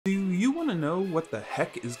want to know what the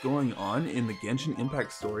heck is going on in the Genshin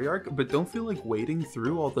Impact story arc, but don't feel like wading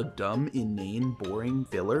through all the dumb, inane, boring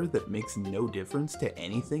filler that makes no difference to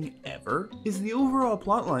anything ever? Is the overall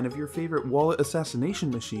plotline of your favorite wallet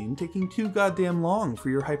assassination machine taking too goddamn long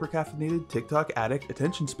for your hyper-caffeinated TikTok addict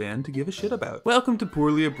attention span to give a shit about? Welcome to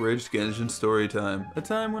Poorly Abridged Genshin Storytime, a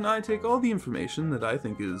time when I take all the information that I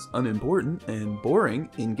think is unimportant and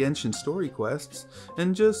boring in Genshin story quests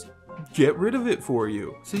and just get rid of it for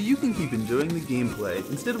you, so you can keep enjoying the gameplay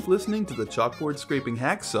instead of listening to the chalkboard scraping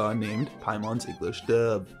hacksaw named Paimon's English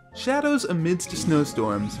dub. Shadows Amidst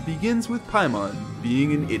Snowstorms begins with Paimon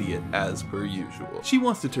being an idiot as per usual. She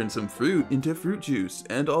wants to turn some fruit into fruit juice,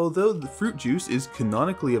 and although the fruit juice is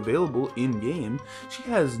canonically available in-game, she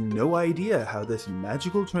has no idea how this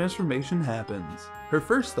magical transformation happens. Her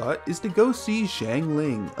first thought is to go see Shang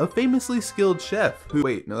Ling, a famously skilled chef who—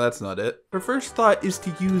 wait, no, that's not it. Her first thought is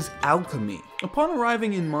to use alchemy. Upon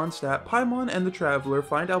arriving in Mondstadt, Paimon and the Traveler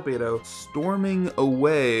find Albedo storming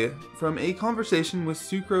away from a conversation with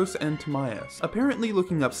Sucrose and Timaeus, apparently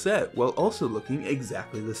looking upset while also looking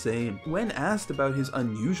exactly the same. When asked about his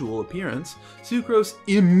unusual appearance, Sucrose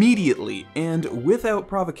immediately, and without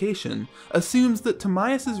provocation, assumes that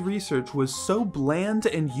Timaeus' research was so bland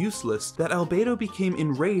and useless that Albedo became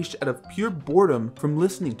enraged out of pure boredom from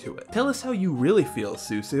listening to it. Tell us how you really feel,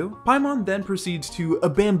 Susu. Paimon then proceeds to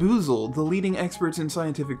bamboozle the leading experts in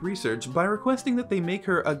scientific research by requesting that they make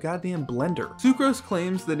her a goddamn blender. Sucrose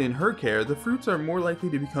claims that in her care, the fruits are more likely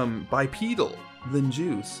to become bipedal than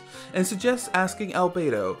juice, and suggests asking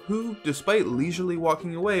Albedo, who, despite leisurely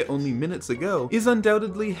walking away only minutes ago, is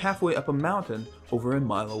undoubtedly halfway up a mountain over a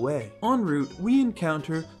mile away. En route, we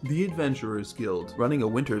encounter the Adventurers Guild, running a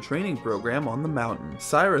winter training program on the mountain.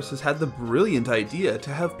 Cyrus has had the brilliant idea to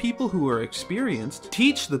have people who are experienced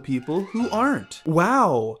teach the people who aren't.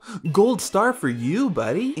 Wow! Gold star for you,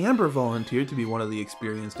 buddy! Amber volunteered to be one of the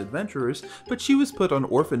experienced adventurers, but she was put on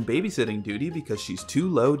orphan babysitting duty because she's too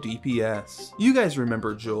low DPS. You guys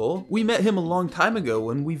remember Joel? We met him a long time ago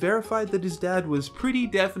when we verified that his dad was pretty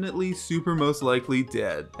definitely super most likely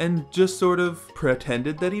dead, and just sort of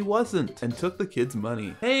pretended that he wasn't and took the kid's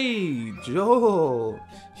money. Hey, Joel,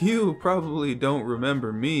 you probably don't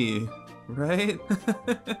remember me, right?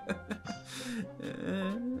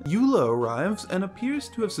 Eula arrives and appears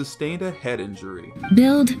to have sustained a head injury.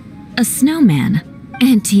 Build a snowman.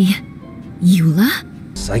 Eula?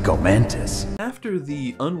 Psychomantis. After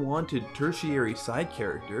the unwanted tertiary side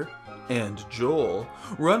character and Joel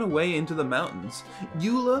run away into the mountains,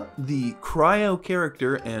 Eula, the cryo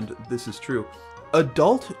character, and this is true,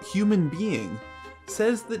 adult human being,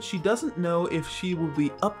 says that she doesn't know if she will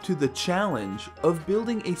be up to the challenge of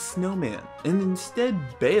building a snowman, and instead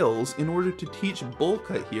bails in order to teach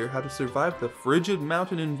Bolka here how to survive the frigid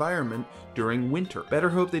mountain environment during winter. Better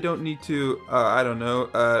hope they don't need to,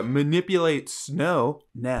 manipulate snow.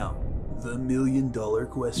 Now, the million-dollar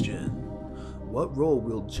question. What role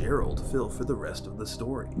will Gerald fill for the rest of the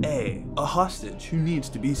story? A hostage who needs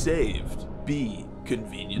to be saved. B,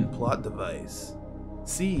 convenient plot device.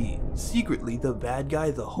 C, secretly the bad guy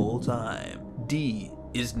the whole time. D,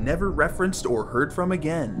 is never referenced or heard from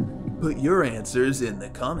again. Put your answers in the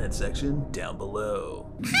comment section down below.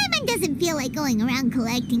 Paimon doesn't feel like going around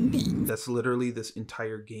collecting things. That's literally this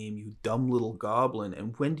entire game, you dumb little goblin,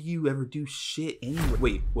 and when do you ever do shit anyway?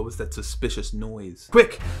 Wait, what was that suspicious noise?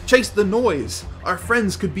 Quick, chase the noise! Our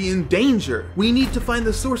friends could be in danger! We need to find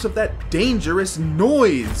the source of that dangerous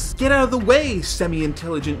noise! Get out of the way,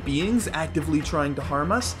 semi-intelligent beings actively trying to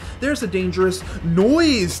harm us. There's a dangerous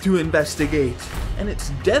noise to investigate, and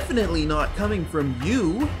it's definitely not coming from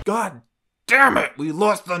you. God damn it, we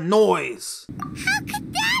lost the noise! How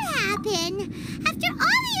could that happen? After all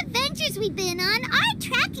the adventures we've been on, our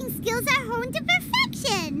tracking skills are honed to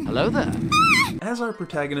perfection. Hello there. As our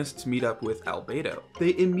protagonists meet up with Albedo,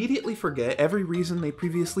 they immediately forget every reason they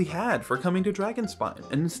previously had for coming to Dragonspine,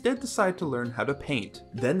 and instead decide to learn how to paint.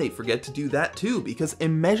 Then they forget to do that too, because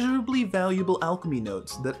immeasurably valuable alchemy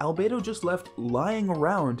notes that Albedo just left lying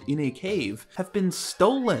around in a cave have been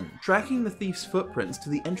stolen. Tracking the thief's footprints to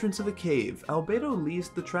the entrance of a cave, Albedo leaves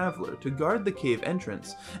the Traveler to guard the cave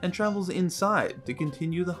entrance, and travels inside to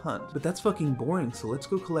continue the hunt. But that's fucking boring, so let's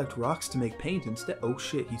go collect rocks to make paint instead. Oh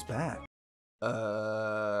shit, he's back.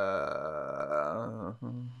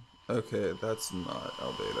 Okay, that's not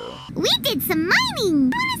Albedo. We did some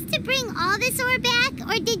mining! Want us to bring all this ore back,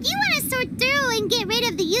 or did you want to sort through and get rid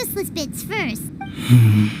of the useless bits first?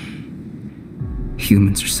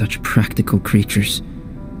 Humans are such practical creatures.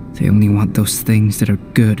 They only want those things that are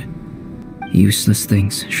good. Useless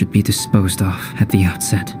things should be disposed of at the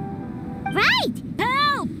outset. Right!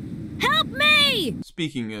 Help! Help me!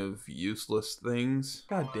 Speaking of useless things,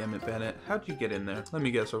 god damn it, Bennett, how'd you get in there? Let me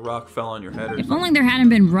guess, a rock fell on your head or If something. only there hadn't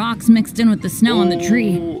been rocks mixed in with the snow on the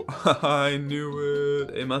tree. Oh, I knew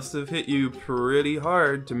it. It must have hit you pretty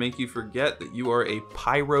hard to make you forget that you are a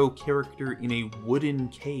pyro character in a wooden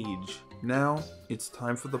cage. Now, it's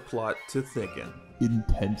time for the plot to thicken.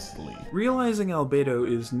 Intensely. Realizing Albedo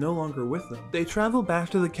is no longer with them, they travel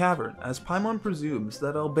back to the cavern as Paimon presumes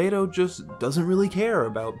that Albedo just doesn't really care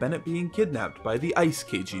about Bennett being kidnapped by the Ice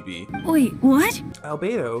KGB. Wait, what?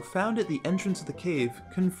 Albedo, found at the entrance of the cave,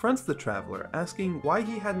 confronts the traveler, asking why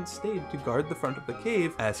he hadn't stayed to guard the front of the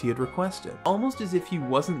cave as he had requested, almost as if he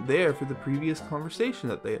wasn't there for the previous conversation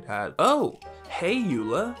that they had had. Oh, hey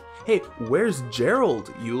Eula. Hey, where's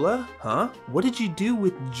Gerald, Eula? Huh? What did you do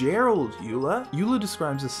with Gerald, Eula? Eula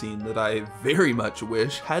describes a scene that I very much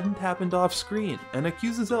wish hadn't happened off screen and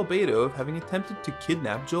accuses Albedo of having attempted to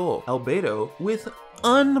kidnap Joel. Albedo, with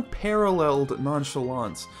unparalleled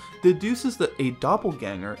nonchalance, deduces that a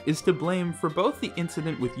doppelganger is to blame for both the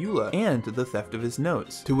incident with Eula and the theft of his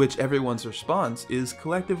notes, to which everyone's response is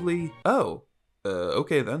collectively, oh,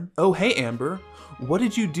 okay then. Oh, hey Amber. What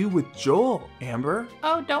did you do with Joel, Amber?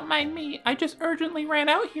 Oh, don't mind me. I just urgently ran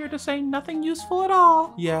out here to say nothing useful at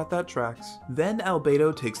all. Yeah, that tracks. Then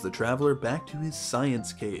Albedo takes the traveler back to his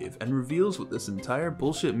science cave and reveals what this entire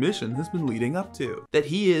bullshit mission has been leading up to. That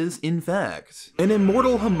he is, in fact, an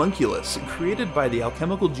immortal homunculus created by the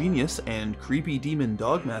alchemical genius and creepy demon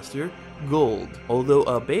dogmaster, Gold, although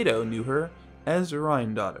Albedo knew her as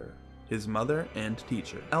Rhindaughter, his mother and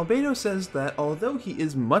teacher. Albedo says that although he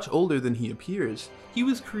is much older than he appears, he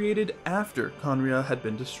was created after Conria had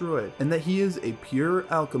been destroyed, and that he is a pure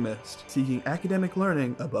alchemist, seeking academic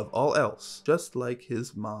learning above all else, just like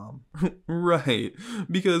his mom. Right,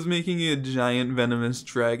 because making a giant venomous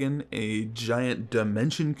dragon, a giant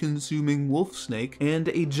dimension-consuming wolf snake, and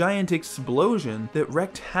a giant explosion that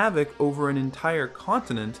wreaked havoc over an entire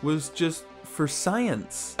continent was just for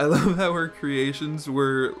science. I love how her creations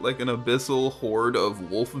were like an abyssal horde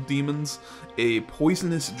of wolf demons, a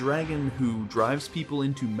poisonous dragon who drives people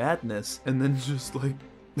into madness, and then just like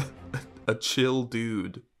a chill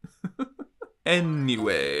dude.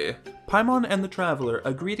 Anyway, Paimon and the Traveler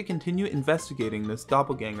agree to continue investigating this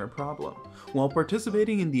doppelganger problem, while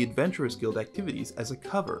participating in the Adventurers Guild activities as a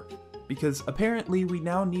cover, because apparently we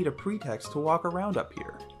now need a pretext to walk around up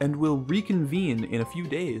here, and we'll reconvene in a few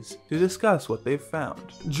days to discuss what they've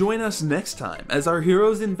found. Join us next time as our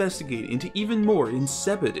heroes investigate into even more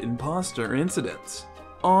insipid imposter incidents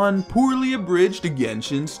on Poorly Abridged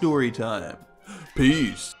Genshin Storytime.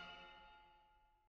 Peace!